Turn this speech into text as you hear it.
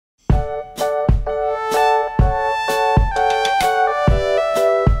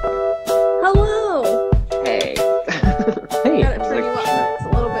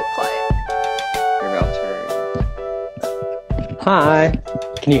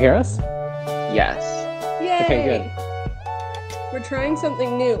Can you hear us? Yes. Yay! Okay, good. We're trying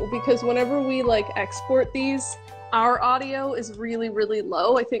something new because whenever we export these, our audio is really, really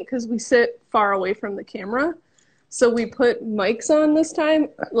low. I think because we sit far away from the camera. So we put mics on this time.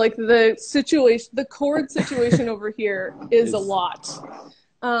 The cord situation over here is a lot.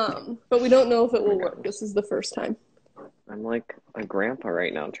 But we don't know if it will work. This is the first time. I'm like a grandpa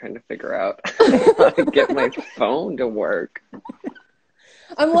right now trying to figure out how to get my phone to work.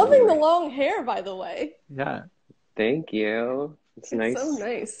 I'm loving the long hair, by the way. Yeah. Thank you. It's nice. So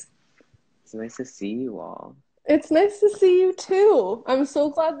nice. It's nice to see you all. It's nice to see you too. I'm so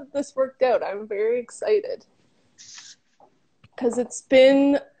glad that this worked out. I'm very excited. Because it's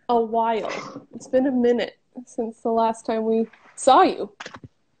been a while. It's been a minute since the last time we saw you.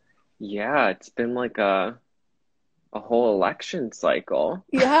 Yeah, it's been like a whole election cycle.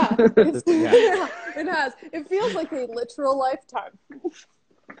 Yeah, yeah, it has. It feels like a literal lifetime.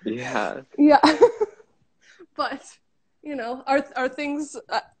 Yeah. Yeah. But, are things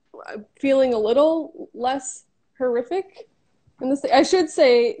feeling a little less horrific in this? I should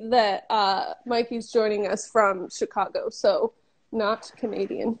say that Mikey's joining us from Chicago, so not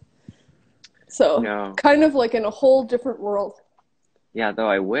Canadian. So No. kind of like in a whole different world. Yeah, though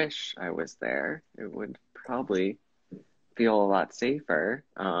I wish I was there. It would probably feel a lot safer.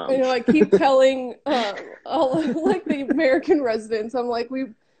 I keep telling all the American residents, I'm like,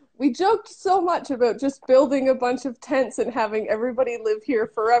 we joked so much about just building a bunch of tents and having everybody live here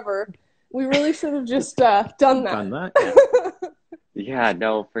forever. We really should have just done that. Yeah. Yeah,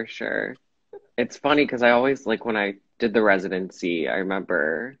 no, for sure. It's funny because I always, when I did the residency, I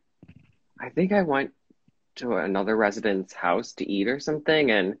remember, I think I went to another resident's house to eat or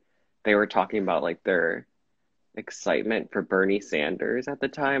something, and they were talking about, their excitement for Bernie Sanders at the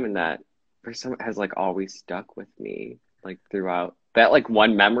time, and that for some has, always stuck with me, throughout that,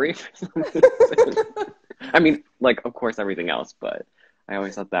 one memory for some reason. I mean, of course, everything else, but I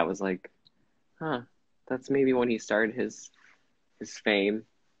always thought that was that's maybe when he started his fame.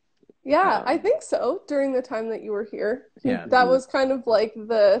 Yeah, I think so. During the time that you were here. Yeah. That was kind of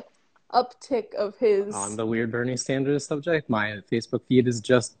the uptick of his... On the weird Bernie Sanders subject, my Facebook feed is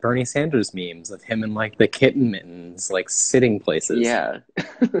just Bernie Sanders memes of him in the kitten mittens, sitting places. Yeah.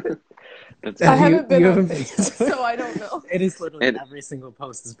 I haven't been on Facebook, so I don't know. It is literally every single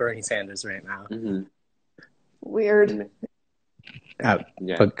post is Bernie Sanders right now. Mm-hmm. Weird. Yeah.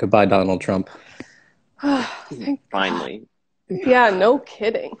 But goodbye, Donald Trump. Finally. Yeah, no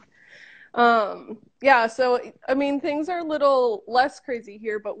kidding. Yeah, so, I mean, things are a little less crazy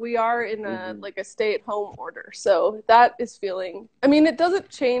here, but we are in a stay-at-home order. So that is feeling... I mean, it doesn't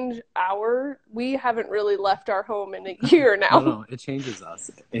change we haven't really left our home in a year now. No, it changes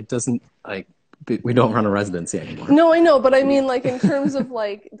us. It doesn't, we don't run a residency anymore. No, I know, but I mean, in terms of,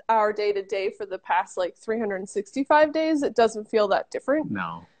 our day-to-day for the past, 365 days, it doesn't feel that different.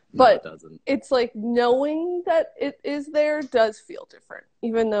 No, but it doesn't. It's knowing that it is there does feel different,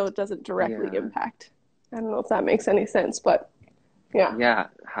 even though it doesn't directly impact. I don't know if that makes any sense, but yeah. Yeah,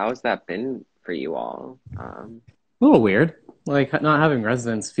 how's that been for you all? A little weird. Not having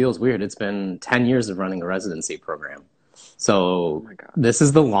residents feels weird. It's been 10 years of running a residency program. So this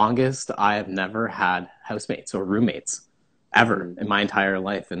is the longest I have never had housemates or roommates ever in my entire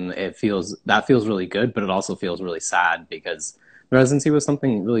life. And that feels really good, but it also feels really sad because residency was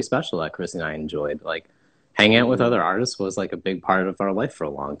something really special that Chris and I enjoyed. Hanging out with other artists was a big part of our life for a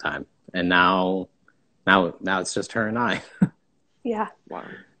long time. And now it's just her and I. Yeah. Wow.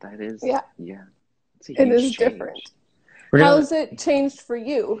 That is, yeah. It's a huge change. Different. How's it changed for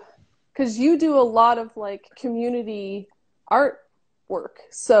you? Because you do a lot of community art work.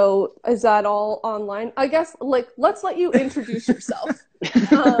 So is that all online? I guess let's let you introduce yourself.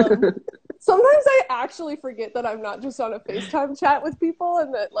 Sometimes I actually forget that I'm not just on a FaceTime chat with people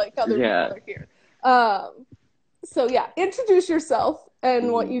and that other people are here. So yeah, introduce yourself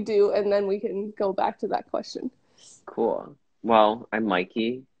and what you do, and then we can go back to that question. Cool. Well, I'm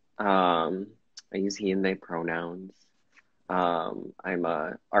Mikey. I use he and they pronouns. I'm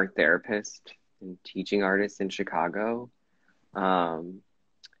a art therapist and teaching artist in Chicago. And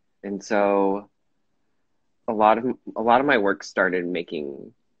so a lot of my work started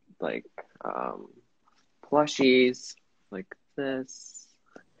making plushies like this.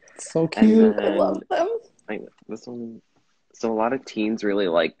 So cute. I love them. This one. So a lot of teens really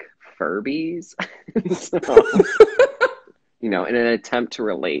like Furbies. So, in an attempt to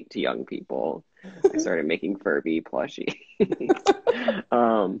relate to young people, I started making Furby plushies.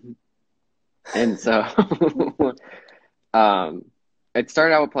 And so it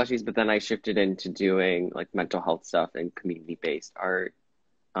started out with plushies, but then I shifted into doing mental health stuff and community-based art.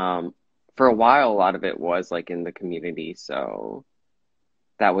 For a while, a lot of it was like in the community. So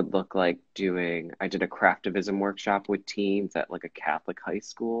that would look like I did a craftivism workshop with teens at like a Catholic high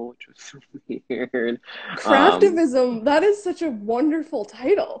school, which was weird. Craftivism, that is such a wonderful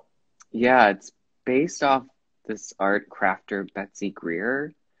title. Yeah, it's based off this art crafter, Betsy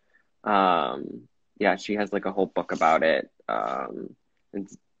Greer. Yeah, she has like a whole book about it.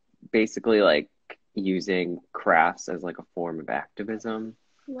 It's basically like using crafts as like a form of activism.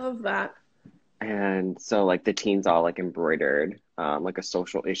 Love that. And so like the teens all like embroidered like a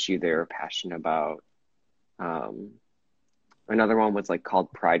social issue they were passionate about. Another one was like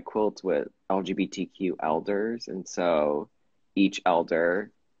called Pride Quilts with LGBTQ elders. And so each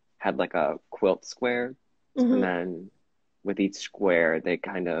elder had like a quilt square. And then with each square, they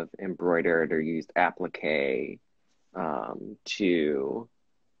kind of embroidered or used applique to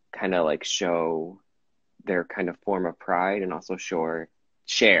kind of like show their kind of form of pride and also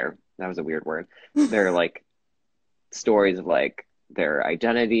share. That was a weird word. They're like stories of like their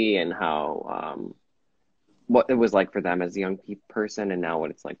identity and how what it was like for them as a young person and now what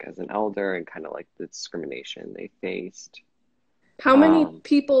it's like as an elder and kind of like the discrimination they faced. How many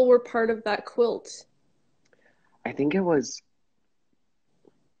people were part of that quilt? I think it was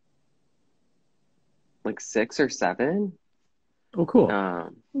like 6 or 7. Oh,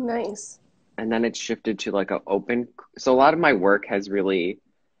 cool. Nice. And then it shifted to like a open. So a lot of my work has really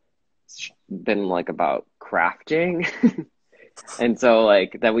been like about crafting. And so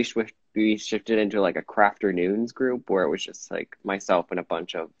like then we shifted into like a crafternoons group where it was just like myself and a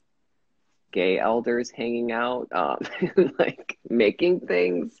bunch of gay elders hanging out, like making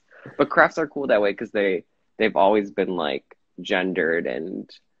things. But crafts are cool that way because they've always been like gendered and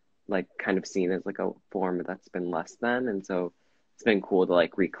like kind of seen as like a form that's been less than. And so it's been cool to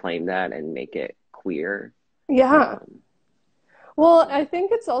like reclaim that and make it queer. Yeah. Well, I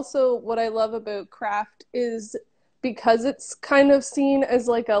think it's also what I love about craft is because it's kind of seen as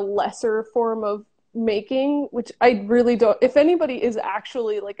like a lesser form of making, which I really don't. If anybody is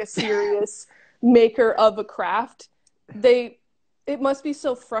actually like a serious maker of a craft, it must be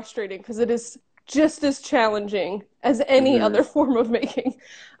so frustrating because it is just as challenging as any other form of making.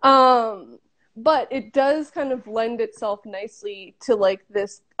 But it does kind of lend itself nicely to like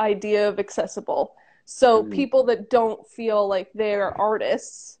this idea of accessible. So people that don't feel like they're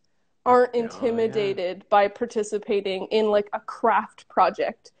artists aren't intimidated by participating in like a craft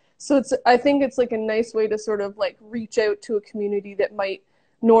project. So I think it's like a nice way to sort of like reach out to a community that might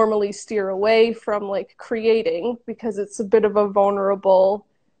normally steer away from like creating because it's a bit of a vulnerable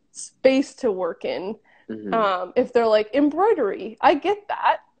space to work in. If they're like embroidery, I get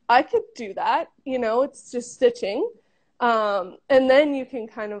that. I could do that. You know, it's just stitching. And then you can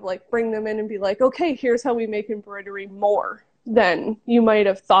kind of like bring them in and be like, okay, here's how we make embroidery more than you might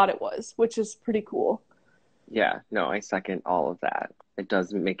have thought it was, which is pretty cool. Yeah, no, I second all of that. It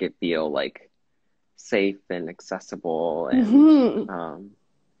does make it feel like safe and accessible and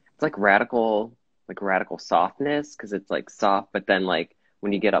it's like radical softness because it's like soft, but then like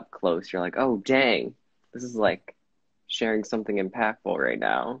when you get up close, you're like, oh dang, this is like sharing something impactful right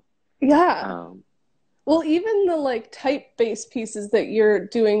now. Yeah. Well, even the like type-based pieces that you're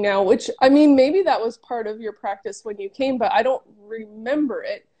doing now, which I mean, maybe that was part of your practice when you came, but I don't remember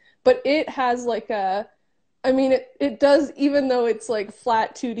it. But it has like it does, even though it's like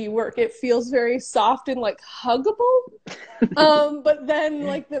flat 2D work, it feels very soft and like huggable. But then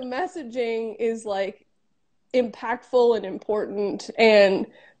like the messaging is like impactful and important and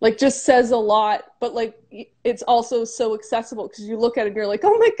like just says a lot, but like it's also so accessible because you look at it and you're like,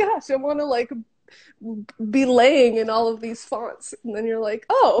 oh my gosh, I want to like be laying in all of these fonts, and then you're like,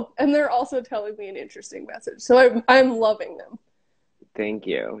 oh, and they're also telling me an interesting message, so I'm loving them. Thank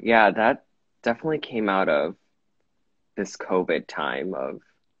you. Yeah, that definitely came out of this COVID time of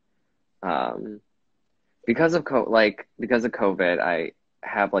because of COVID I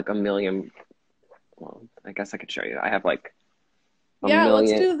have like a million. Well, I guess I could show you. I have like a million.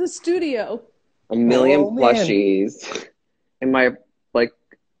 Let's do the studio. A million plushies in my like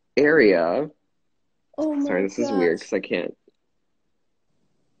area. Oh my Sorry, this gosh. is weird because I can't.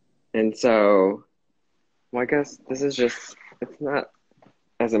 And so, well, I guess this is just, it's not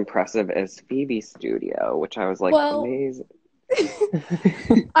as impressive as Phoebe's studio, which I was like, amazing.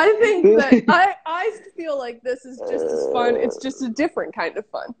 I think that I feel like this is just as fun. It's just a different kind of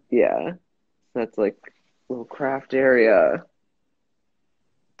fun. Yeah. That's like a little craft area.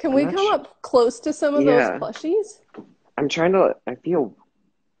 Can we come up close to some of those plushies? I'm trying to, I feel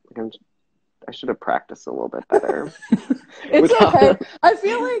like I should have practiced a little bit better. It's okay. I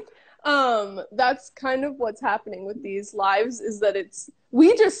feel like That's kind of what's happening with these lives, is that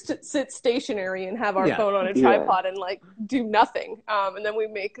we just sit stationary and have our phone on a tripod and like do nothing. And then we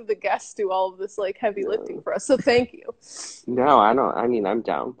make the guests do all of this like heavy lifting for us. So thank you. No, I mean, I'm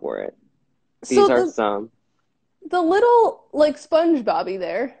down for it. These are some. The little like SpongeBobby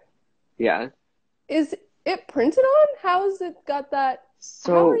there. Yeah. Is it printed on? How has it got that?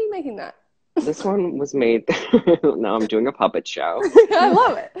 So, how are you making that? This one was made. Now I'm doing a puppet show. I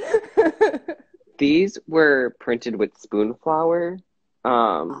love it. These were printed with spoon flour.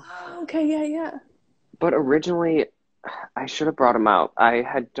 Okay, yeah. But originally, I should have brought them out. I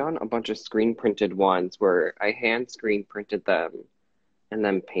had done a bunch of screen printed ones where I hand screen printed them and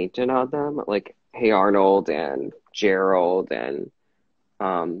then painted on them, like Hey Arnold and Gerald and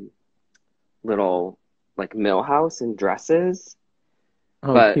little like Millhouse and dresses.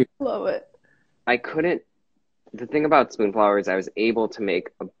 Oh, but cute. Love it. I couldn't. The thing about Spoonflower is I was able to make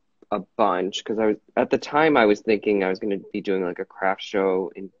a bunch because at the time I was thinking I was going to be doing like a craft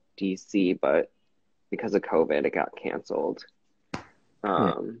show in DC, but because of COVID it got canceled.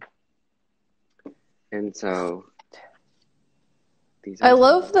 And so I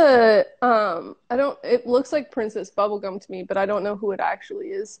love the it looks like Princess Bubblegum to me, but I don't know who it actually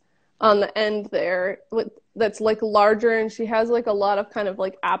is on the end there that's like larger, and she has like a lot of kind of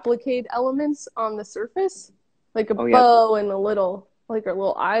like applique elements on the surface, like a bow and a little, like her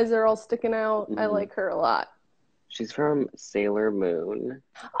little eyes are all sticking out. I like her a lot. She's from Sailor Moon.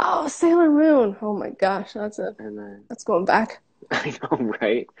 Oh, Sailor Moon. Oh my gosh, that's going back. I know,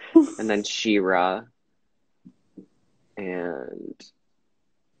 right? And then She-Ra and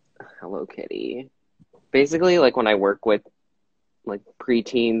Hello Kitty. Basically, like when I work with like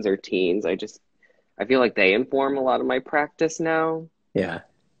preteens or teens, I feel like they inform a lot of my practice now. Yeah.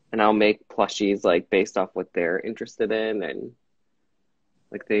 And I'll make plushies like based off what they're interested in, and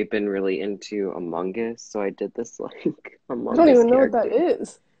like they've been really into Among Us, so I did this like Among Us. I don't even know what that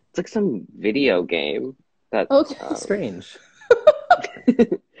is. It's like some video game that strange. I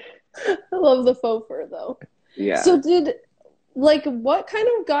love the faux fur though. Yeah. So what kind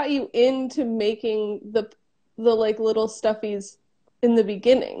of got you into making the like little stuffies in the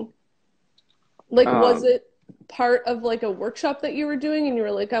beginning? Like, was it part of like a workshop that you were doing and you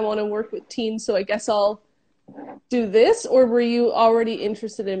were like, I want to work with teens, so I guess I'll do this? Or were you already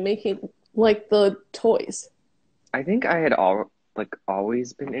interested in making like the toys? I think I had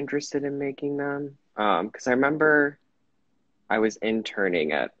always been interested in making them. Because I remember I was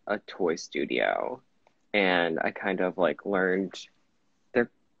interning at a toy studio and I kind of like learned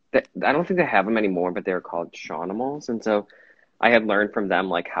I don't think they have them anymore, but they're called Shawnimals. And so I had learned from them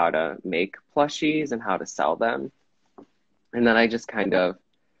like how to make plushies and how to sell them. And then I just kind of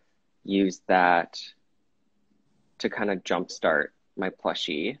used that to kind of jumpstart my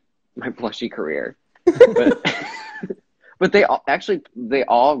plushie career. But they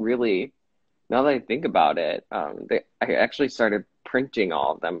all really, now that I think about it, I actually started printing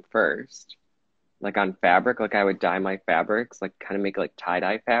all of them first. Like on fabric, like I would dye my fabrics, like kind of make like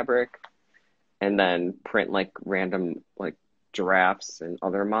tie-dye fabric, and then print like random like giraffes and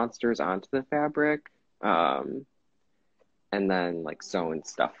other monsters onto the fabric, and then like sew and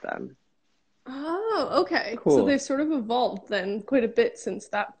stuff them. Oh, okay. Cool. So they've sort of evolved then quite a bit since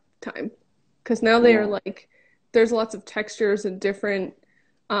that time, because now they are like, there's lots of textures and different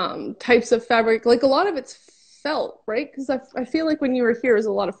types of fabric. Like a lot of it's felt, right? Because I feel like when you were here, it was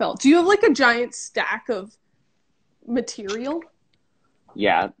a lot of felt. Do you have like a giant stack of material?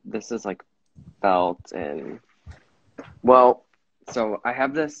 Yeah, this is like felt and so I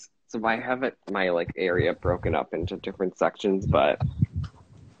have this. So I have my like area broken up into different sections, but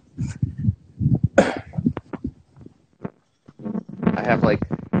I have like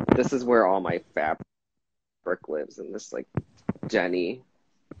this is where all my fabric lives in this like Jenny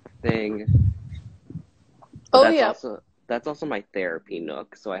thing. Oh, that's also my therapy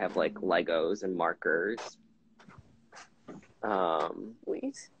nook. So I have like Legos and markers.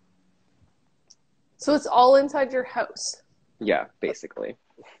 Wait. So it's all inside your house? Yeah, basically.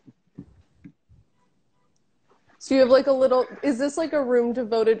 So you have like is this like a room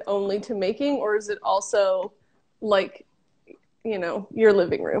devoted only to making, or is it also like, your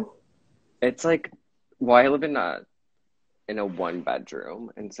living room? It's like, I live in a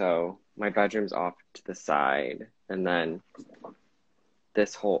 1-bedroom, and so my bedroom's off to the side, and then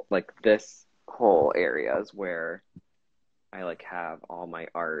this whole area is where I like have all my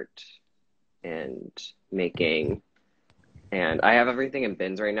art and making, and I have everything in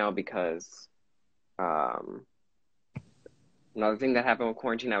bins right now because another thing that happened with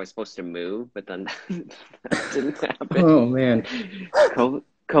quarantine, I was supposed to move, but then that didn't happen. Oh man.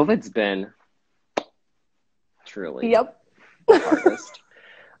 COVID's been truly Yep. the hardest.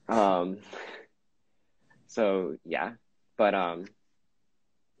 So yeah, but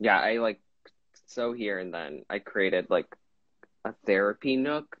yeah, I like sew here, and then I created like a therapy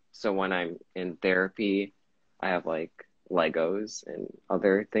nook. So when I'm in therapy, I have like Legos and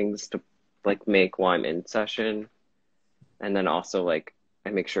other things to like make while I'm in session. And then also like I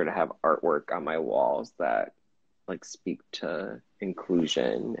make sure to have artwork on my walls that like speak to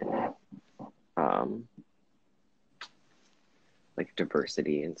inclusion and like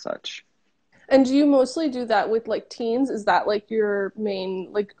diversity and such. And do you mostly do that with like teens? Is that like your main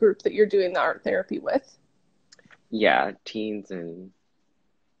like group that you're doing the art therapy with? Yeah, teens and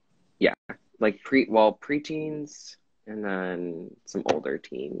yeah, like preteens and then some older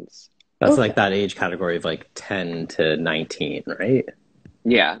teens. That's Okay. like that age category of like 10 to 19, right?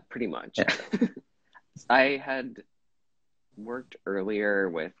 Yeah, pretty much. Yeah. I had worked earlier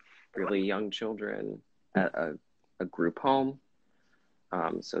with really young children at a group home,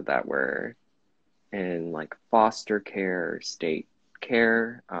 so that were in like foster care, state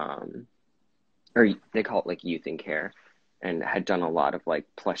care, or they call it like youth in care, and had done a lot of like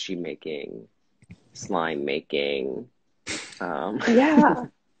plushie making, slime making, Yeah.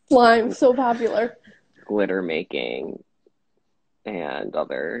 Slime, so popular. glitter making, and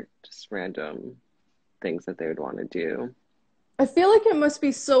other just random things that they would want to do. I feel like it must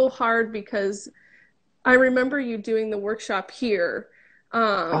be so hard because I remember you doing the workshop here.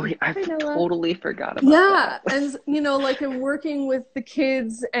 Oh, I Hi, Noah. totally forgot about that. Yeah, and you know, like I'm working with the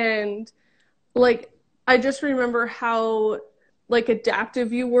kids, and like I just remember how like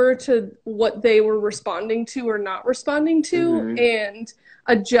adaptive you were to what they were responding to or not responding to, and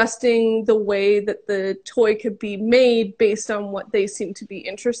adjusting the way that the toy could be made based on what they seem to be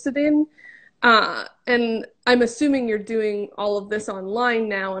interested in. And I'm assuming you're doing all of this online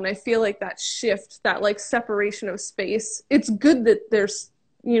now, and I feel like that shift, that like separation of space, it's good that there's,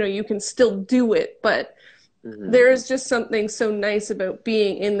 you know, you can still do it, but there is just something so nice about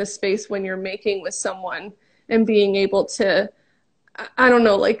being in the space when you're making with someone and being able to, I don't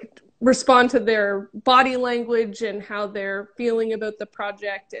know, like respond to their body language and how they're feeling about the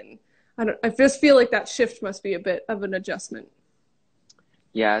project. And I just feel like that shift must be a bit of an adjustment.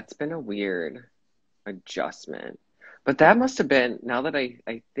 Yeah, it's been a weird adjustment. But that must have been, now that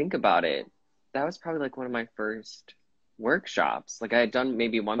I think about it, that was probably like one of my first workshops. Like I had done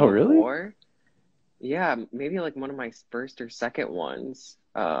maybe one before. Really? Yeah, maybe like one of my first or second ones.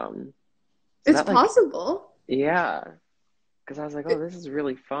 It's possible. Yeah, because I was like, oh, this is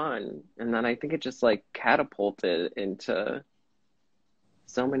really fun. And then I think it just like catapulted into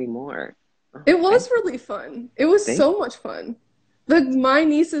so many more. It was really fun. It was so much fun. My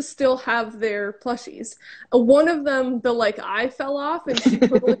nieces still have their plushies. One of them, the like eye fell off, and she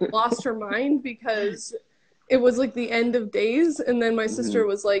totally lost her mind because it was like the end of days. And then my sister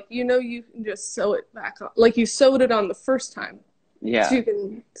was like, you know, you can just sew it back on. Like you sewed it on the first time. Yeah. So you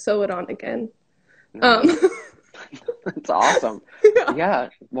can sew it on again. That's awesome. Yeah.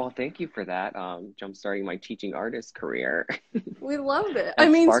 Well, thank you for that. Jumpstarting my teaching artist career. We loved it. I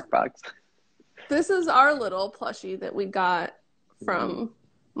mean, Sparkbox. This is our little plushie that we got from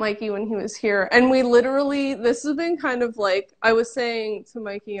Mikey when he was here. And we literally, this has been kind of like, I was saying to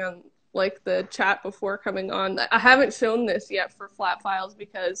Mikey on like the chat before coming on, I haven't shown this yet for Flat Files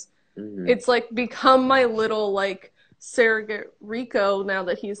because it's like become my little like surrogate Rico now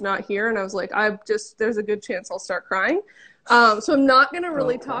that he's not here. And I was like, there's a good chance I'll start crying. So I'm not going to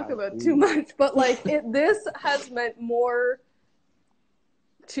really talk about too much, but like this has meant more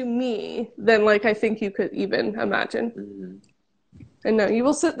to me than like I think you could even imagine. And no, you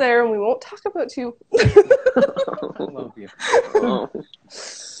will sit there and we won't talk about you. I love you.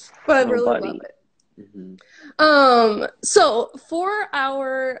 But I really love it. So for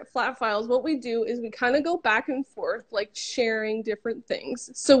our Flat Files, what we do is we kind of go back and forth, like sharing different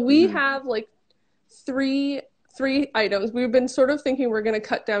things. So we have like three items. We've been sort of thinking we're going to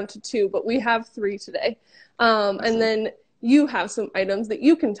cut down to 2, but we have 3 today. And then you have some items that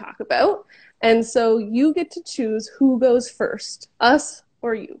you can talk about. And so you get to choose who goes first, us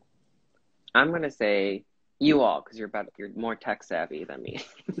or you. I'm going to say you all, because you're more tech savvy than me.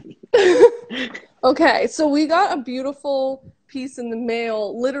 Okay, so we got a beautiful piece in the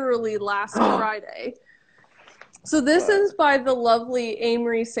mail literally last Friday. So this is by the lovely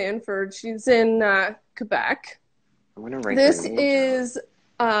Amery Sandford. She's in Quebec. I'm gonna write this is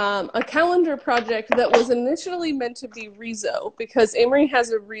a calendar project that was initially meant to be Riso because Amery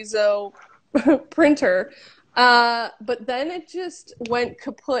has a Riso printer, but then it just went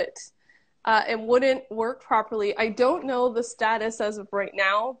kaput. and wouldn't work properly. I don't know the status as of right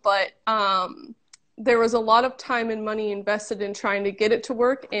now, but there was a lot of time and money invested in trying to get it to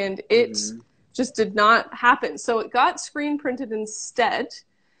work, and it just did not happen. So it got screen printed instead.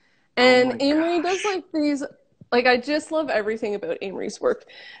 And Amery does like these, like, I just love everything about Amery's work.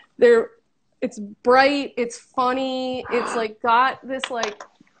 It's bright, it's funny, it's like got this like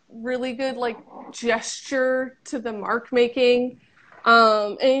really good like gesture to the mark making.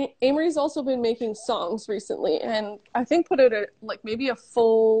 And Amery's also been making songs recently, and I think put out like maybe a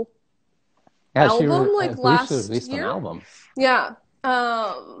full album like last year. An album. Yeah.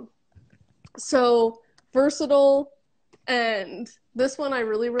 So versatile, and this one I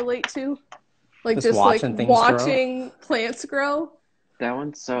really relate to, like just like watching plants grow. That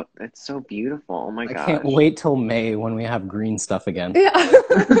one's it's so beautiful. Oh my gosh. I can't wait till May when we have green stuff again. Yeah.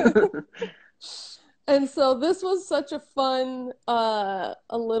 And so this was such a fun, a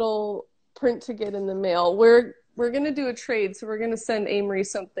little print to get in the mail. We're going to do a trade, so we're going to send Amery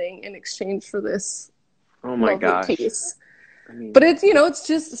something in exchange for this. Oh my gosh. Piece. I mean, but it's, it's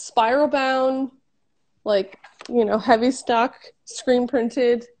just spiral bound, like, heavy stock, screen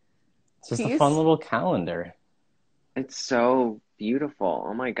printed. It's just a fun little calendar. It's so beautiful.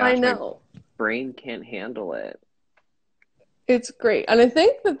 Oh my gosh. I know. My brain can't handle it. It's great. And I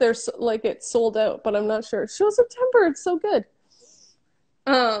think that it's sold out, but I'm not sure. Show September. It's so good.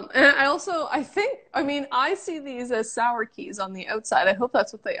 And I see these as sour keys on the outside. I hope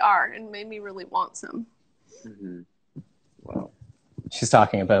that's what they are, and made me really want some. Mm-hmm. Wow. She's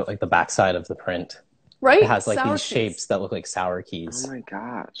talking about like the backside of the print. Right. It has like sour these shapes that look like sour keys. Oh my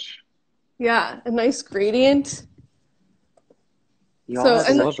gosh. Yeah, a nice gradient. You all have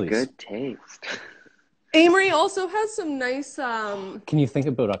such good taste. Amery also has some nice... Can you think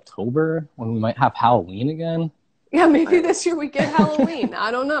about October when we might have Halloween again? Yeah, maybe this year we get Halloween.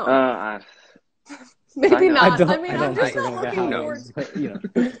 I don't know. Maybe not. I'm just not looking forward to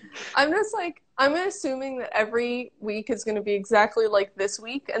it. I'm assuming that every week is going to be exactly like this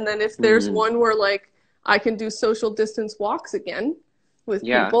week. And then if there's one where like I can do social distance walks again with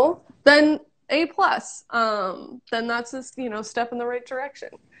people, then A+. Then that's a step in the right direction.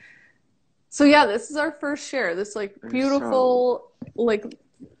 So yeah, this is our first share. This like beautiful, like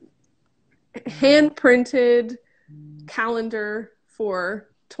hand printed calendar for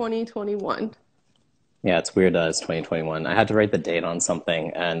 2021. Yeah, it's weird that it's 2021. I had to write the date on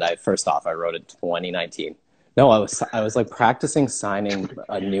something, and I wrote it 2019. No, I was like practicing signing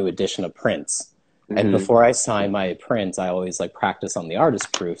a new edition of prints. And before I sign my prints, I always like practice on the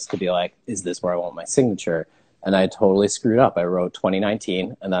artist proofs to be like, is this where I want my signature? And I totally screwed up. I wrote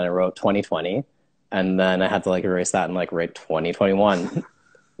 2019, and then I wrote 2020, and then I had to like erase that and like write 2021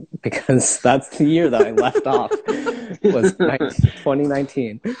 because that's the year that I left off was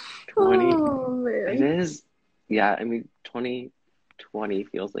 2019. Oh man, it is. Yeah, I mean, 2020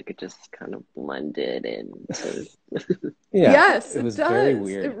 feels like it just kind of blended into. Yeah, yes, it was does. Very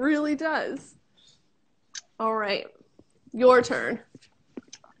weird. It really does. All right, your turn.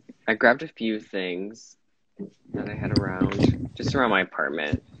 I grabbed a few things that I had just around my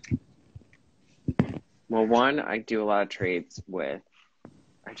apartment. Well, one, I do a lot of trades with.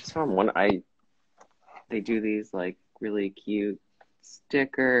 I just found one. They do these like really cute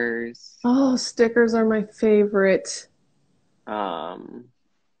stickers. Oh, stickers are my favorite.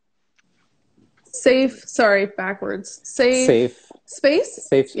 Safe. Sorry, backwards. Safe. Space.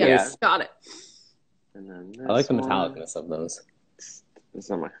 Safe. Yeah, got it. And then I like the metallicness of those. This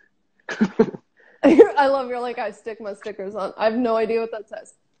is my. I love you're like, I stick my stickers on. I have no idea what that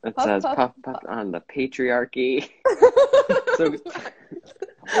says. It says puff on the patriarchy. so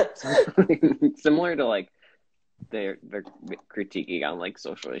similar to like they're critiquing on like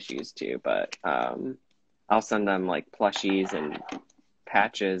social issues too, but I'll send them like plushies and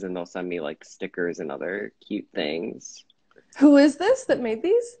patches, and they'll send me like stickers and other cute things. Who is this that made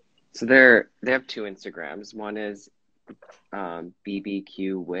these? So they have two Instagrams. One is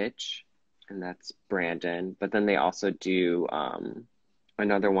BBQ Witch, and that's Brandon. But then they also do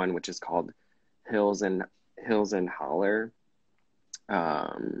another one which is called Hills and Holler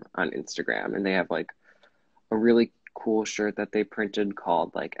on Instagram, and they have like a really cool shirt that they printed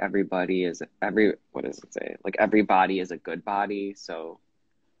called like what does it say? Like every body is a good body. So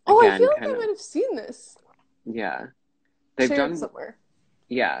again, I feel like I might have seen this. Yeah. They've done somewhere.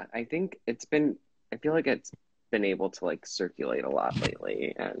 Yeah, I think I feel like it's been able to like circulate a lot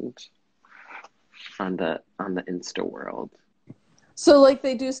lately and on the Insta world. So like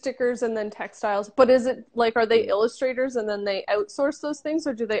they do stickers and then textiles, but is it like, are they illustrators and then they outsource those things,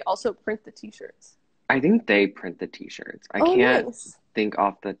 or do they also print the t-shirts? I think they print the t-shirts. I can't think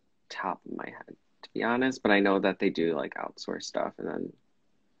off the top of my head, to be honest, but I know that they do like outsource stuff and then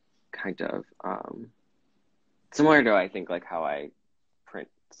kind of similar to I think like how I print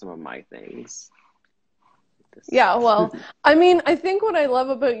some of my things. Yeah, well, I mean, I think what I love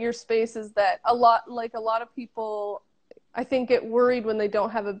about your space is that a lot of people, I think, get worried when they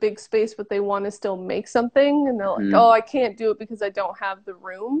don't have a big space, but they want to still make something, and they're like, oh, I can't do it because I don't have the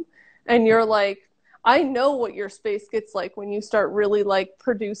room. And you're like, I know what your space gets like when you start really like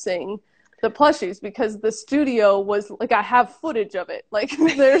producing the plushies, because the studio was like, I have footage of it. Like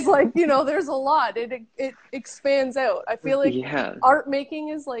there's like, you know, there's a lot. It expands out. I feel like art making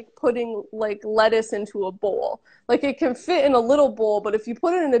is like putting like lettuce into a bowl. Like it can fit in a little bowl, but if you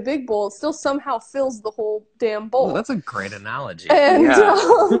put it in a big bowl, it still somehow fills the whole damn bowl. Well, that's a great analogy.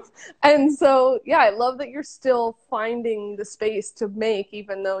 And and so yeah, I love that you're still finding the space to make,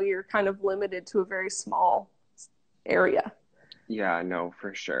 even though you're kind of limited to a very small area. Yeah, no,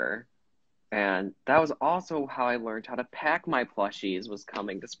 for sure. And that was also how I learned how to pack my plushies, was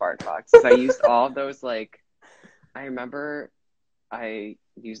coming to Sparkbox. I used all those, like, I remember I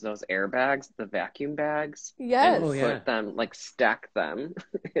used those airbags, the vacuum bags. Yes. And put them, like, stack them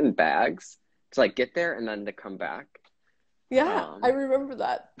in bags to, like, get there and then to come back. Yeah, I remember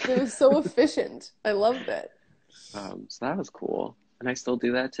that. It was so efficient. I loved it. So that was cool. And I still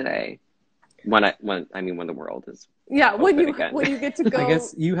do that today. When the world is when you get to go. I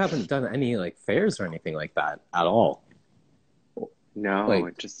guess you haven't done any like fairs or anything like that at all. No, like,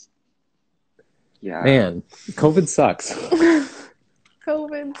 it just man, COVID sucks.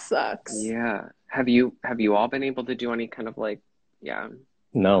 COVID sucks. Yeah. Have you all been able to do any kind of like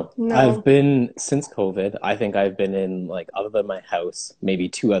No. I've been, since COVID, I think I've been in, like, other than my house, maybe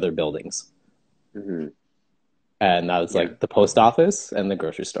 2 other buildings. Mm-hmm. And that was like the post office and the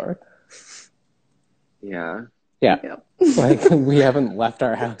grocery store. Yeah. Like we haven't left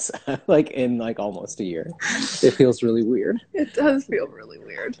our house like in like almost a year. It feels really weird. It does feel really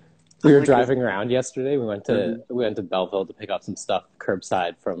weird. We were driving around yesterday. We went to Belleville to pick up some stuff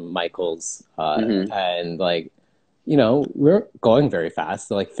curbside from Michael's, and like, you know, we're going very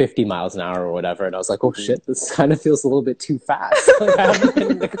fast, like 50 miles an hour or whatever. And I was like, oh shit, this kind of feels a little bit too fast. Like I haven't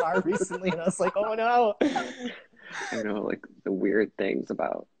been in the car recently, and I was like, oh no. You know, like the weird things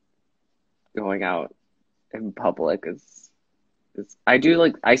about going out in public is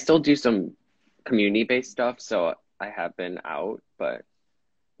I still do some community-based stuff, so I have been out, but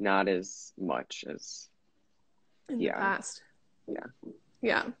not as much as in the past.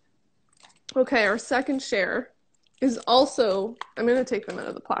 Yeah. Okay, our second share is also, I'm going to take them out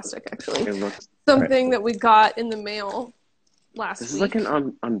of the plastic actually. It looks something that we got in the mail last week. This is like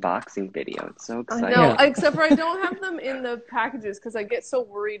an unboxing video. It's so exciting. I know, except for I don't have them in the packages because I get so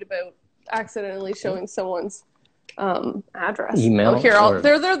worried about accidentally showing someone's address. Email. Oh, here,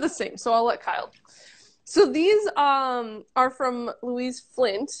 they're the same, so I'll let Kyle. So these are from Louise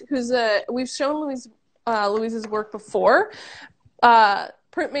Flint, who's we've shown Louise's work before,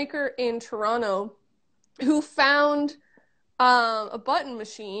 printmaker in Toronto, who found a button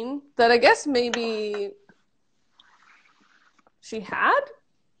machine that I guess maybe she had,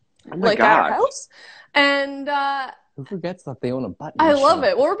 at her house, and who forgets that they own a button I machine? love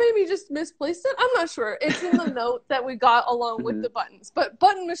it, or maybe just misplaced it. I'm not sure. It's in the note that we got along with the buttons. But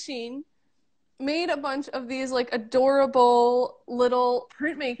button machine made a bunch of these like adorable little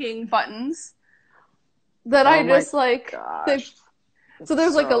printmaking buttons that I just like. So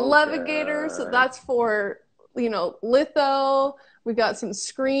there's like a levigator, so that's for, you know, litho. We got some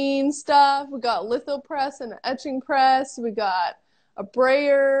screen stuff. We got litho press and an etching press. We got a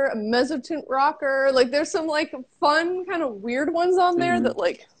brayer, a mezzotint rocker. Like there's some like fun kind of weird ones on there that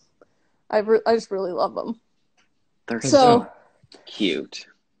like I just really love them. They're so cute.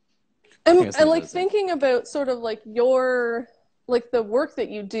 And like thinking about sort of like your like the work that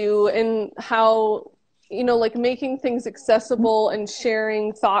you do and how, you know, like making things accessible and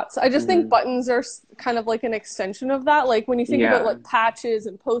sharing thoughts. I just think buttons are kind of like an extension of that. Like when you think about like patches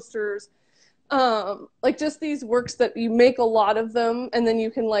and posters, like just these works that you make a lot of them and then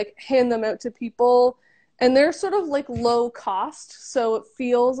you can like hand them out to people and they're sort of like low cost. So it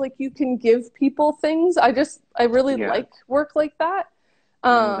feels like you can give people things. I really like work like that.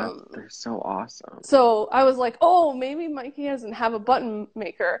 They're so awesome. So I was like, oh, maybe Mikey doesn't have a button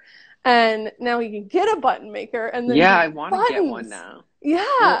maker. And now he can get a button maker, and then I want to get one now. Yeah,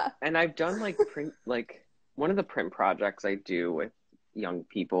 well, and I've done like print, like one of the print projects I do with young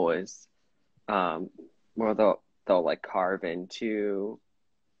people is, where they'll like carve into,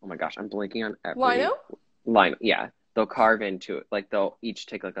 oh my gosh, I'm blanking on every line. Yeah, they'll carve into it. Like they'll each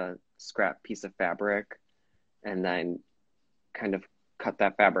take like a scrap piece of fabric, and then kind of cut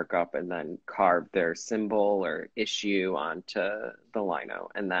that fabric up and then carve their symbol or issue onto the lino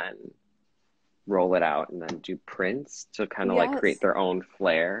and then roll it out and then do prints to kind of like create their own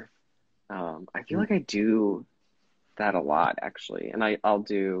flair. I feel like I do that a lot actually. And I'll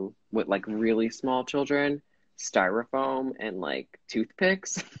do with like really small children, styrofoam and like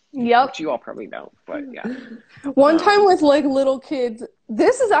toothpicks. Yep. Which you all probably don't, but yeah. One time with like little kids,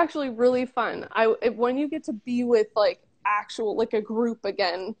 this is actually really fun. When you get to be with like actual like a group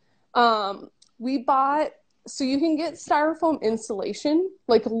again, we bought, so you can get styrofoam insulation,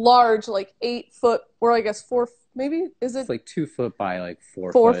 like large, like 8 foot, or I guess 4, maybe, is it? It's like 2 foot by like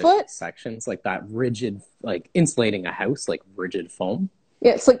 4 foot sections, like that rigid, like insulating a house, like rigid foam.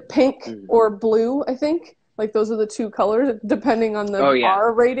 Yeah, it's like pink or blue, I think. Like those are the 2 colors, depending on the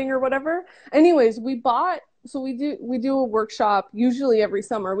bar rating or whatever. Anyways, we bought, so we do a workshop usually every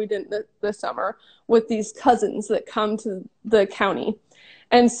summer. We didn't this summer with these cousins that come to the county.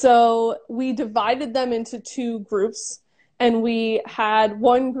 And so we divided them into 2 groups, and we had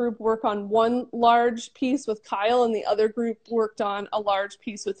one group work on one large piece with Kyle, and the other group worked on a large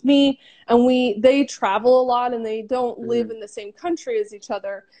piece with me. And they travel a lot, and they don't live in the same country as each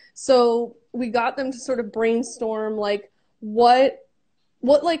other. So we got them to sort of brainstorm, like, what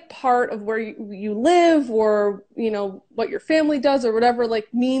like part of where you live, or, you know, what your family does or whatever,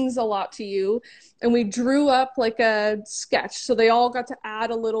 like, means a lot to you. And we drew up like a sketch. So they all got to add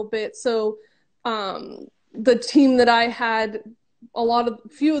a little bit. So the team that I had, a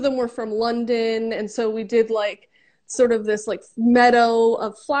few of them were from London. And so we did like sort of this like meadow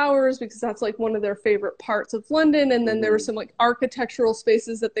of flowers, because that's like one of their favorite parts of London. And then there were some like architectural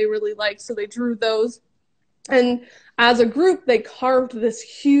spaces that they really liked. So they drew those. And as a group, they carved this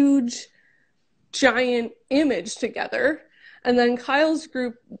huge, giant image together. And then Kyle's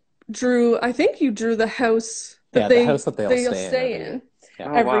group drew, I think you drew the house that the house that they'll stay in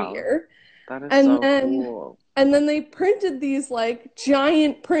every year. That is cool. And then they printed these like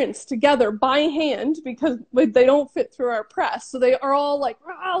giant prints together by hand, because they don't fit through our press. So they are all like,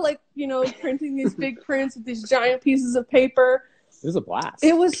 you know, printing these big prints with these giant pieces of paper. It was a blast.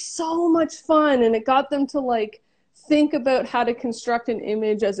 It was so much fun, and it got them to like think about how to construct an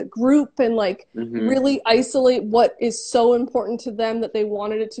image as a group, and like really isolate what is so important to them that they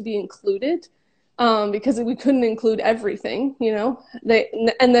wanted it to be included, because we couldn't include everything, you know.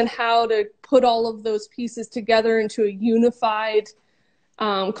 And then how to put all of those pieces together into a unified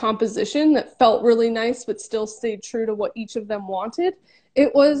composition that felt really nice but still stayed true to what each of them wanted.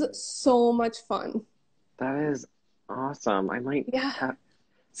 It was so much fun. That is awesome. I might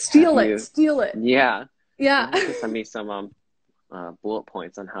steal it. Yeah. Yeah. Send me some bullet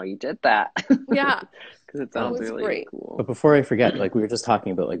points on how you did that. Yeah. Because it sounds really great. Cool. But before I forget, like we were just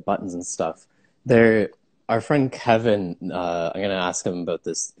talking about like buttons and stuff. Our friend Kevin, I'm gonna ask him about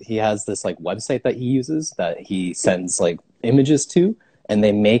this. He has this like website that he uses that he sends like images to, and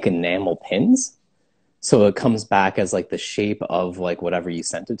they make enamel pins. So it comes back as like the shape of like whatever you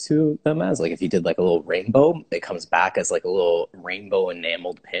sent it to them as. Like if you did like a little rainbow, it comes back as like a little rainbow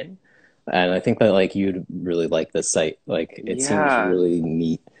enameled pin. And I think that like you'd really like this site. Like it seems really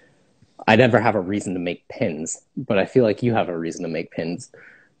neat. I never have a reason to make pins, but I feel like you have a reason to make pins.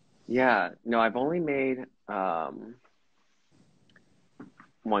 Yeah. No, I've only made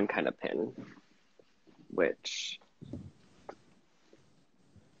one kind of pin, which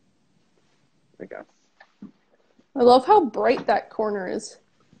I guess. I love how bright that corner is.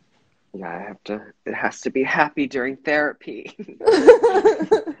 Yeah, it has to be happy during therapy.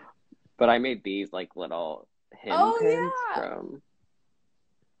 But I made these like little pins from.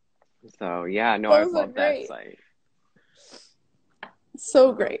 So yeah, no, I love that site.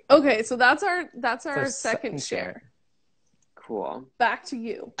 So great. Okay, so that's our second share. Cool. Back to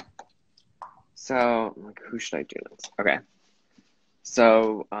you. So, like, who should I do this? Okay.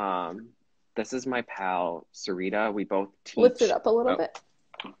 So, this is my pal Sarita. We both teach. Lift it up a little bit.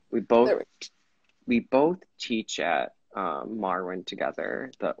 We both teach at Marwin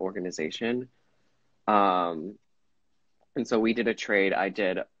together, the organization. And so we did a trade. I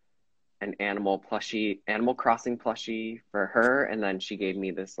did an Animal Crossing plushie for her, and then she gave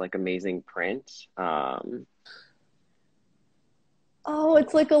me this like amazing print. Oh,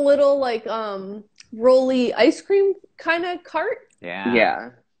 it's like a little like rolly ice cream kind of cart. Yeah.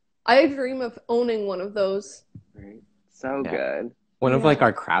 I dream of owning one of those. Right. So good. One of like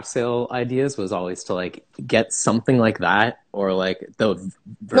our craft sale ideas was always to like get something like that, or like the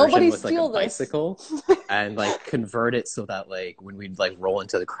version with like a bicycle and like convert it so that like when we'd like roll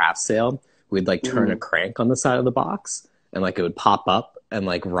into the craft sale, we'd like turn a crank on the side of the box and like it would pop up and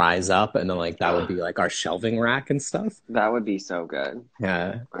like rise up, and then like that would be like our shelving rack and stuff. That would be so good.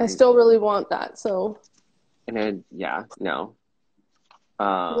 Yeah. I still really want that, so. And then, yeah, no.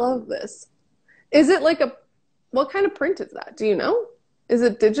 Love this. Is it like what kind of print is that? Do you know? Is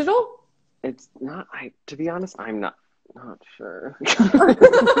it digital? It's not, to be honest, I'm not sure.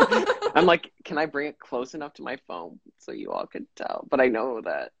 I'm like, can I bring it close enough to my phone so you all could tell? But I know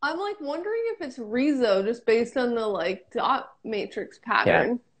that. I'm like wondering if it's Riso just based on the like dot matrix pattern.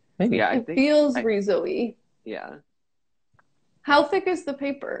 Yeah, maybe. Yeah, it feels Riso-y. Yeah. How thick is the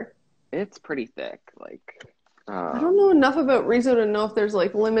paper? It's pretty thick. Like, I don't know enough about Riso to know if there's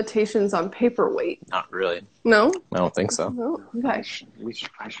like limitations on paper weight. Not really. No? I don't think so. No? Okay. I should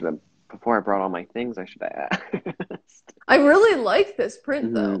have, before I brought all my things, I should have asked. I really like this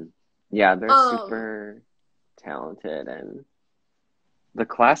print though. Yeah, they're super talented, and the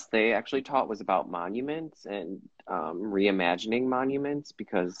class they actually taught was about monuments and reimagining monuments,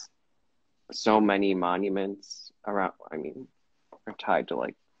 because so many monuments around, I mean, are tied to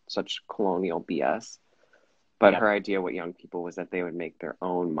like such colonial BS. But her idea with young people was that they would make their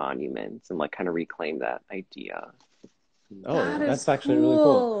own monuments and like kind of reclaim that idea. Oh, that's actually really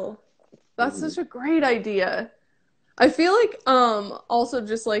cool. That's such a great idea. I feel like also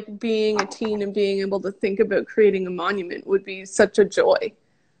just like being a teen and being able to think about creating a monument would be such a joy.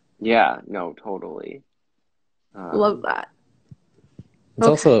 Yeah, no, totally. Love that. It's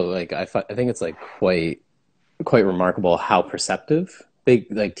also like I think it's like quite remarkable how perceptive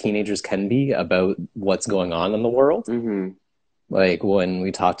like teenagers can be about what's going on in the world. Mm-hmm. Like when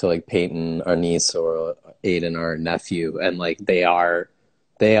we talk to like Peyton, our niece, or Aiden, our nephew, and like they are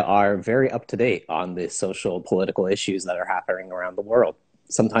very up to date on the social political issues that are happening around the world.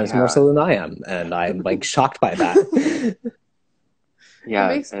 Sometimes more so than I am, and I'm like shocked by that. Yeah,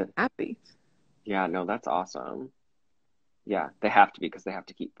 it makes me happy. Yeah, no, that's awesome. Yeah, they have to be, because they have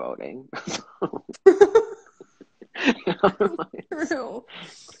to keep voting. True.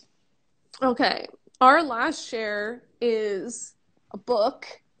 Okay, our last share is a book.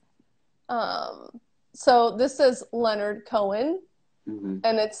 So this says Leonard Cohen,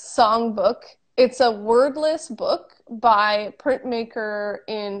 and it's songbook. It's a wordless book by printmaker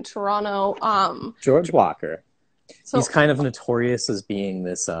in Toronto, George Walker. So, he's kind of notorious as being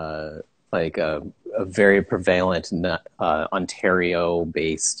this like a very prevalent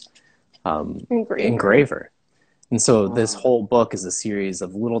Ontario-based engraver. And so this whole book is a series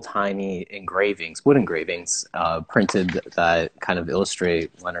of little tiny engravings, wood engravings, printed that kind of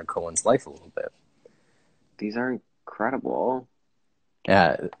illustrate Leonard Cohen's life a little bit. These are incredible.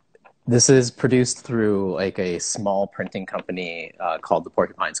 Yeah. This is produced through like a small printing company called the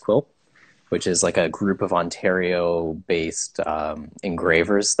Porcupine's Quill, which is like a group of Ontario-based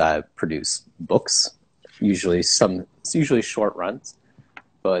engravers that produce books, usually short runs.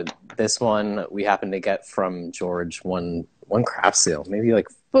 But this one we happened to get from George one craft sale, maybe like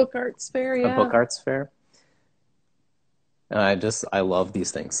Book Arts Fair, a Book Arts Fair. And I love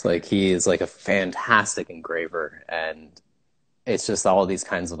these things. Like he is like a fantastic engraver, and it's just all these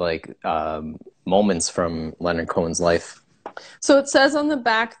kinds of like moments from Leonard Cohen's life. So it says on the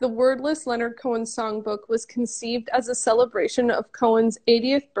back, the wordless Leonard Cohen songbook was conceived as a celebration of Cohen's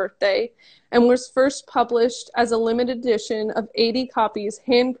 80th birthday and was first published as a limited edition of 80 copies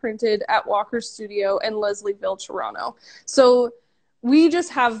hand-printed at Walker's Studio in Leslieville, Toronto. So we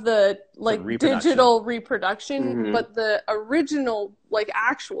just have the digital reproduction, but the original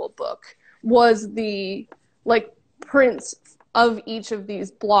actual book was the prints of each of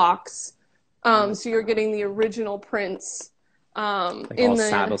these blocks. So you're getting the original prints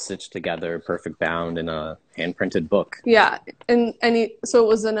saddle stitched together, perfect bound in a hand printed book. Yeah, so it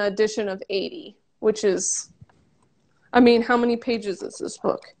was an edition of 80, which is, I mean, how many pages is this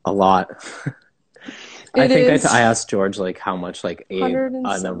book? A lot. I asked George how much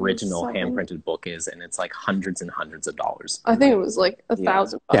an original hand printed book is, and it's hundreds and hundreds of dollars. I think it was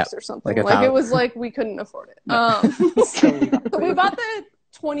 $1,000 or something. It was we couldn't afford it. So we bought the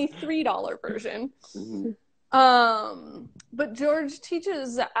 $23 version. But George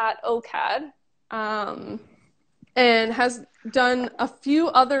teaches at OCAD, and has done a few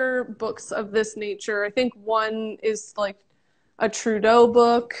other books of this nature. I think one is a Trudeau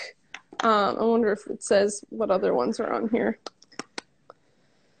book. I wonder if it says what other ones are on here.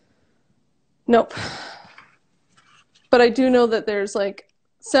 Nope. But I do know that there's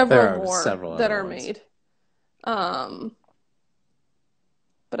several more that are made. But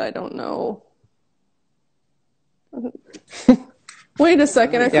I don't know. Wait a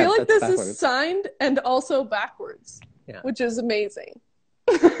second. I feel like this is signed and also backwards, which is amazing.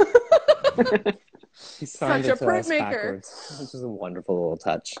 He signed Such it a to us printmaker. backwards, which is a wonderful little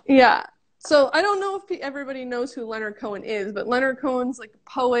touch. Yeah. So I don't know if everybody knows who Leonard Cohen is, but Leonard Cohen's like a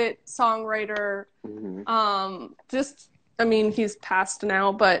poet, songwriter. He's passed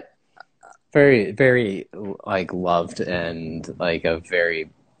now, but very, very like loved and like a very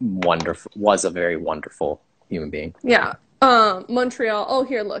wonderful human being. Yeah. Montreal. Oh,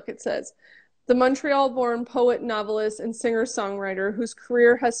 here, look, it says the Montreal-born poet, novelist, and singer-songwriter whose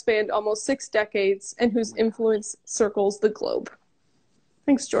career has spanned almost 6 decades and whose influence circles the globe.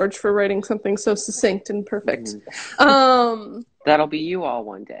 Thanks, George, for writing something so succinct and perfect. That'll be you all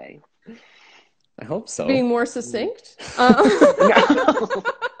one day. I hope so. Being more succinct?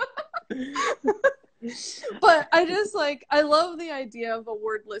 But I love the idea of a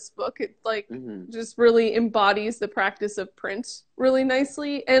wordless book. It just really embodies the practice of print really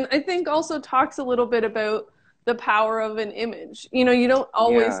nicely. And I think also talks a little bit about the power of an image. You know, you don't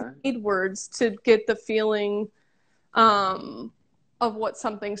always need words to get the feeling of what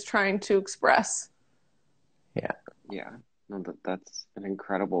something's trying to express. Yeah. Yeah. No, that's an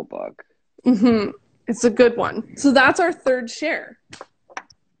incredible book. It's a good one. So that's our third share.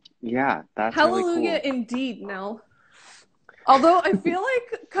 Yeah, that's Hallelujah, really cool. Indeed, Nell. Although I feel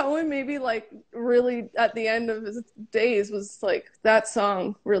like Cohen maybe really at the end of his days was that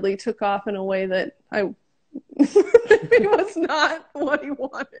song really took off in a way that it was not what he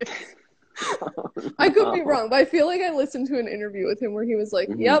wanted. I could be wrong, but I feel like I listened to an interview with him where he was like,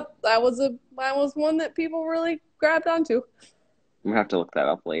 "Yep, that was one that people really grabbed onto." I'm gonna have to look that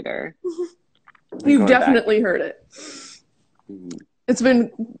up later. You've definitely heard it. It's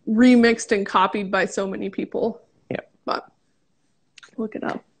been remixed and copied by so many people. Yeah, but look it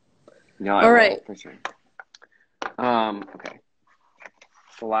up. No, I will, for sure. Okay.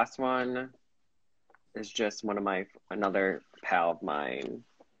 The last one is just another pal of mine,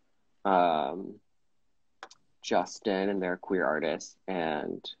 Justin, and they're a queer artist,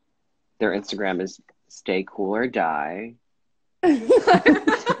 and their Instagram is Stay Cool or Die.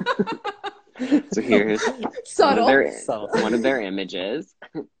 So here's one of their images.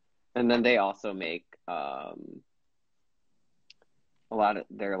 And then they also make a lot of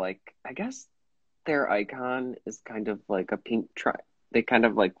I guess their icon is kind of like a pink they kind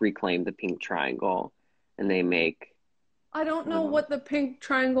of reclaim the pink triangle, and they make I don't know what the pink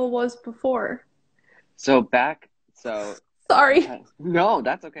triangle was before. Sorry. No,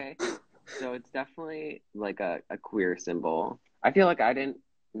 that's okay. So it's definitely a queer symbol. I feel like I didn't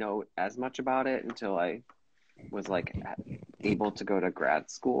know as much about it until I was able to go to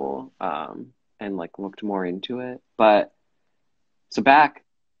grad school and looked more into it. But so back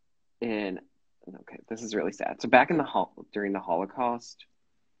in this is really sad. So back in during the Holocaust,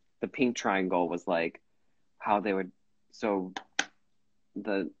 the pink triangle was how they would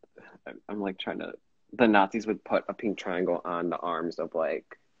the Nazis would put a pink triangle on the arms of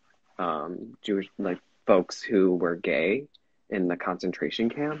Jewish folks who were gay in the concentration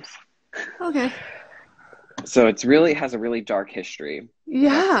camps. Okay. So has a really dark history.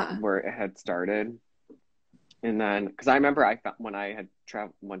 Yeah. That's where it had started. And then, because I remember when I had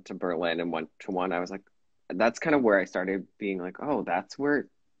went to Berlin and went to one, I was like, that's kind of where I started being oh, that's where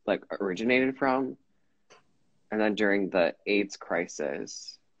it originated from. And then during the AIDS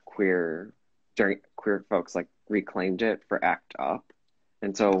crisis, queer folks reclaimed it for ACT UP.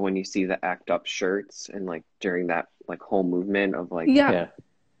 And so when you see the ACT UP shirts and during that whole movement of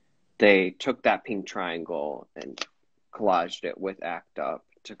they took that pink triangle and collaged it with ACT UP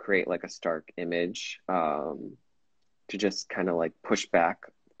to create a stark image to just kind of push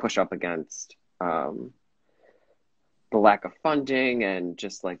up against the lack of funding and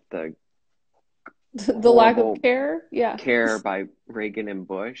just the lack of care by Reagan and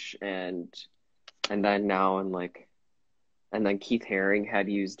Bush and then now and then Keith Haring had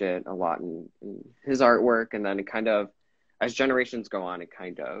used it a lot in his artwork, and then it kind of, as generations go on, it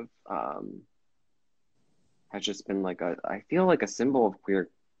kind of has just been I feel a symbol of queer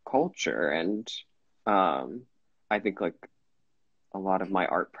culture. And I think a lot of my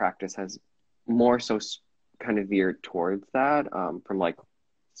art practice has more so kind of veered towards that, from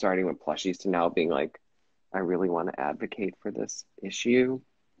starting with plushies to now being I really want to advocate for this issue.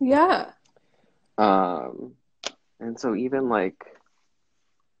 Yeah. And so even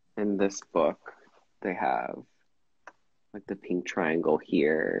in this book, they have the pink triangle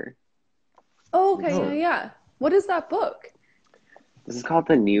here. Oh, okay. Yeah. What is that book? This is called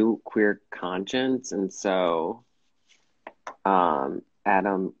The New Queer Conscience. And so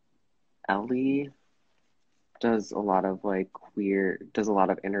Adam Ellie does a lot of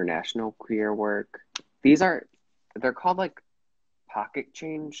international queer work. They're called pocket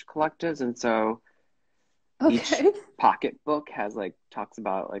change collectives. And so each pocketbook has like talks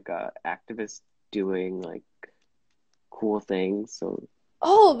about like a activist doing like cool things. So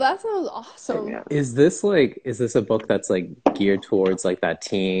that sounds awesome. yeah. Is this a book that's like geared towards like that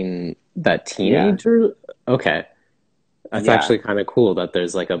teenager? Okay. That's actually kind of cool that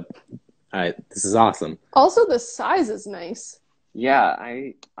there's like this is awesome. Also, the size is nice. Yeah,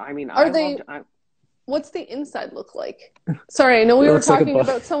 I mean, what's the inside look like? Sorry, I know we were talking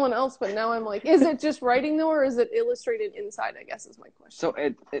about someone else, but now I'm like, is it just writing though, or is it illustrated inside, I guess is my question. So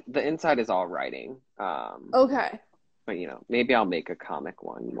the inside is all writing. Okay. But, you know, maybe I'll make a comic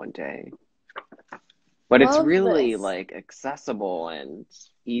one day. But it's really, like, accessible and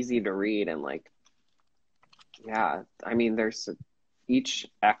easy to read. And, like, yeah, I mean, each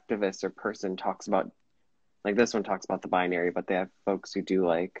activist or person talks about, like, this one talks about the binary, but they have folks who do,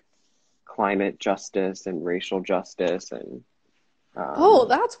 like, climate justice and racial justice. And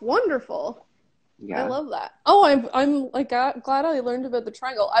that's wonderful. Yeah. I love that. I'm like glad I learned about the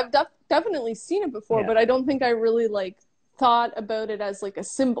triangle. I've definitely seen it before, but I don't think I really like thought about it as like a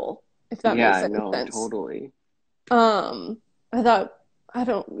symbol, if that makes any sense. Totally. Sometimes I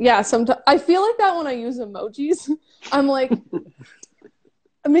feel like that when I use emojis. I'm like,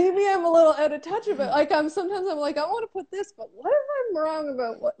 maybe I'm a little out of touch of it. Like sometimes I'm like, I want to put this, but what if I'm wrong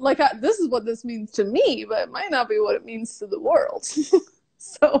about what? Like this is what this means to me, but it might not be what it means to the world.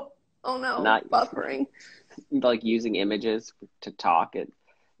 So. Oh no, not buffering. Like using images to talk it,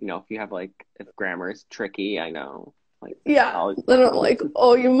 you know, if grammar is tricky, I know. Like then I'm like,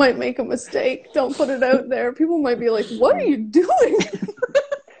 oh, you might make a mistake. Don't put it out there. People might be like, what are you doing?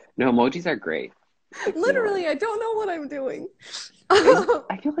 No, emojis are great. Literally, I don't know what I'm doing.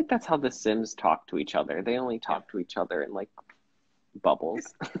 I feel like that's how the Sims talk to each other. They only talk to each other in like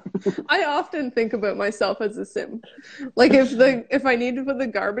bubbles. I often think about myself as a sim. Like if I need to put the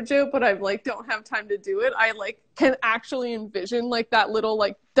garbage out but I like don't have time to do it, I like can actually envision like that little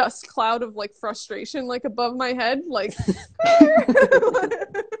like dust cloud of like frustration like above my head, like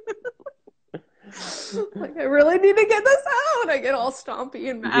like I really need to get this out. I get all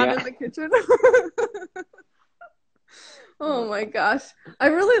stompy and mad in the kitchen. Oh my gosh. I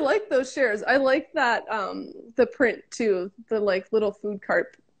really like those shares. I like that the print too, the like little food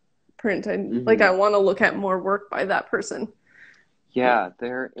cart print. I want to look at more work by that person. Yeah,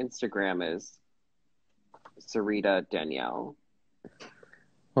 their Instagram is Sarita Danielle.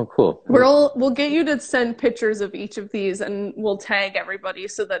 Oh, cool. We'll get you to send pictures of each of these and we'll tag everybody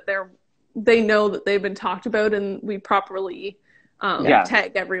so that they know that they've been talked about and we properly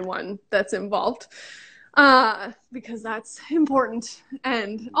tag everyone that's involved. Because that's important.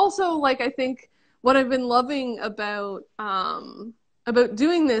 And also, like, I think what I've been loving about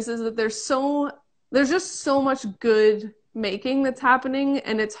doing this is that there's just so much good making that's happening,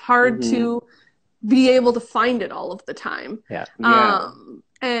 and it's hard to be able to find it all of the time.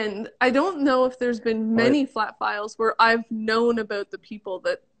 And I don't know if there's been many flat files where I've known about the people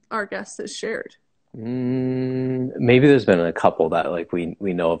that our guest has shared. Maybe there's been a couple that like we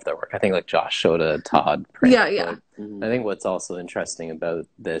know of their work. I think like Josh showed a Todd print. I think what's also interesting about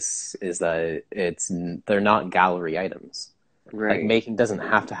this is that they're not gallery items. Right. Like making doesn't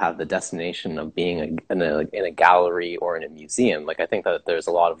have to have the destination of being in a gallery or in a museum. Like I think that there's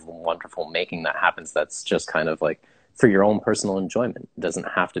a lot of wonderful making that happens that's just kind of like for your own personal enjoyment. It doesn't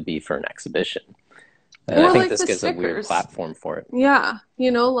have to be for an exhibition. And I think this gives a weird platform for it. Yeah,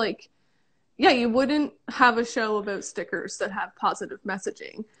 you know, like you wouldn't have a show about stickers that have positive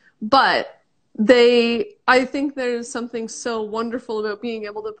messaging, but I think there's something so wonderful about being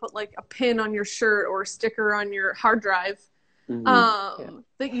able to put like a pin on your shirt or a sticker on your hard drive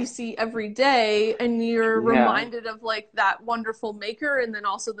that you see every day, and you're reminded of like that wonderful maker and then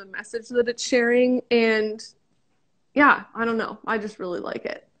also the message that it's sharing. And I don't know, I just really like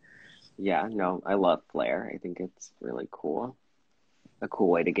it. Yeah, no, I love Flair. I think it's really cool. A cool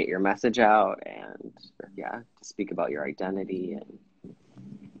way to get your message out and to speak about your identity.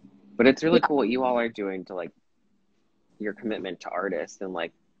 But it's really cool what you all are doing to like your commitment to artists and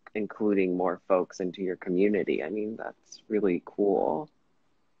like including more folks into your community. I mean, that's really cool.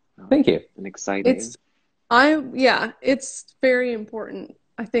 Thank you. And exciting. It's very important.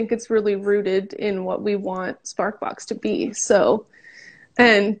 I think it's really rooted in what we want Sparkbox to be. So,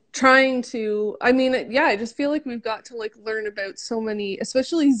 and trying to, I mean, I just feel like we've got to like learn about so many,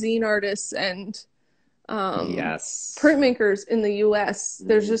 especially zine artists and printmakers in the US.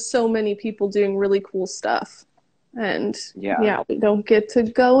 There's just so many people doing really cool stuff. And we don't get to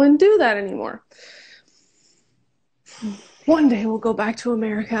go and do that anymore. one day we'll go back to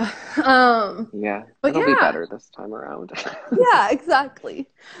America. Yeah, but it'll be better this time around. Yeah, exactly.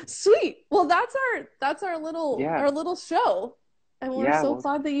 Sweet. Well, that's our little show, and we're so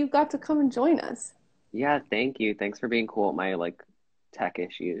glad that you got to come and join us. Yeah, thank you. Thanks for being cool with my like tech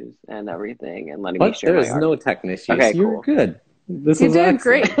issues and everything, and letting me share. There's no tech issues. Okay, You're cool. good. You did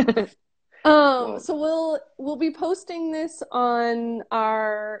great. So we'll be posting this on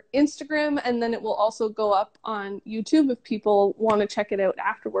our Instagram, and then it will also go up on YouTube if people want to check it out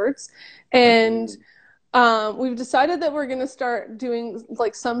afterwards. And we've decided that we're going to start doing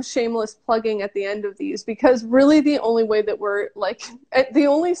like some shameless plugging at the end of these, because really the only way that we're like the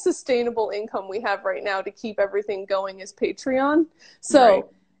only sustainable income we have right now to keep everything going is Patreon. So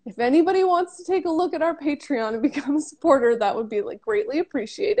if anybody wants to take a look at our Patreon and become a supporter, that would be like greatly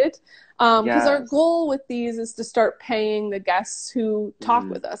appreciated. Because our goal with these is to start paying the guests who talk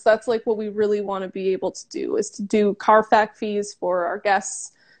with us. That's like what we really want to be able to do, is to do CARFAC fees for our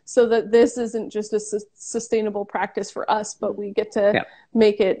guests, so that this isn't just a sustainable practice for us, but we get to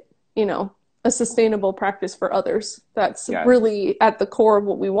make it, a sustainable practice for others. That's really at the core of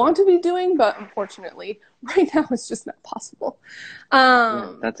what we want to be doing, but unfortunately, right now it's just not possible.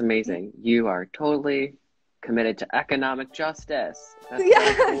 That's amazing. You are totally committed to economic justice. That's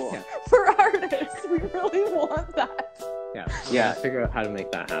so cool. For artists, we really want that. Yeah. Figure out how to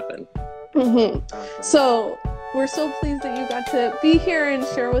make that happen. Awesome. So we're so pleased that you got to be here and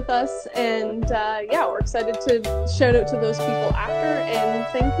share with us, and we're excited to shout out to those people after, and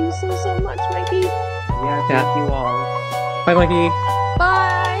thank you so much, Mikey. Yeah, thank you all. Bye, Mikey. Bye.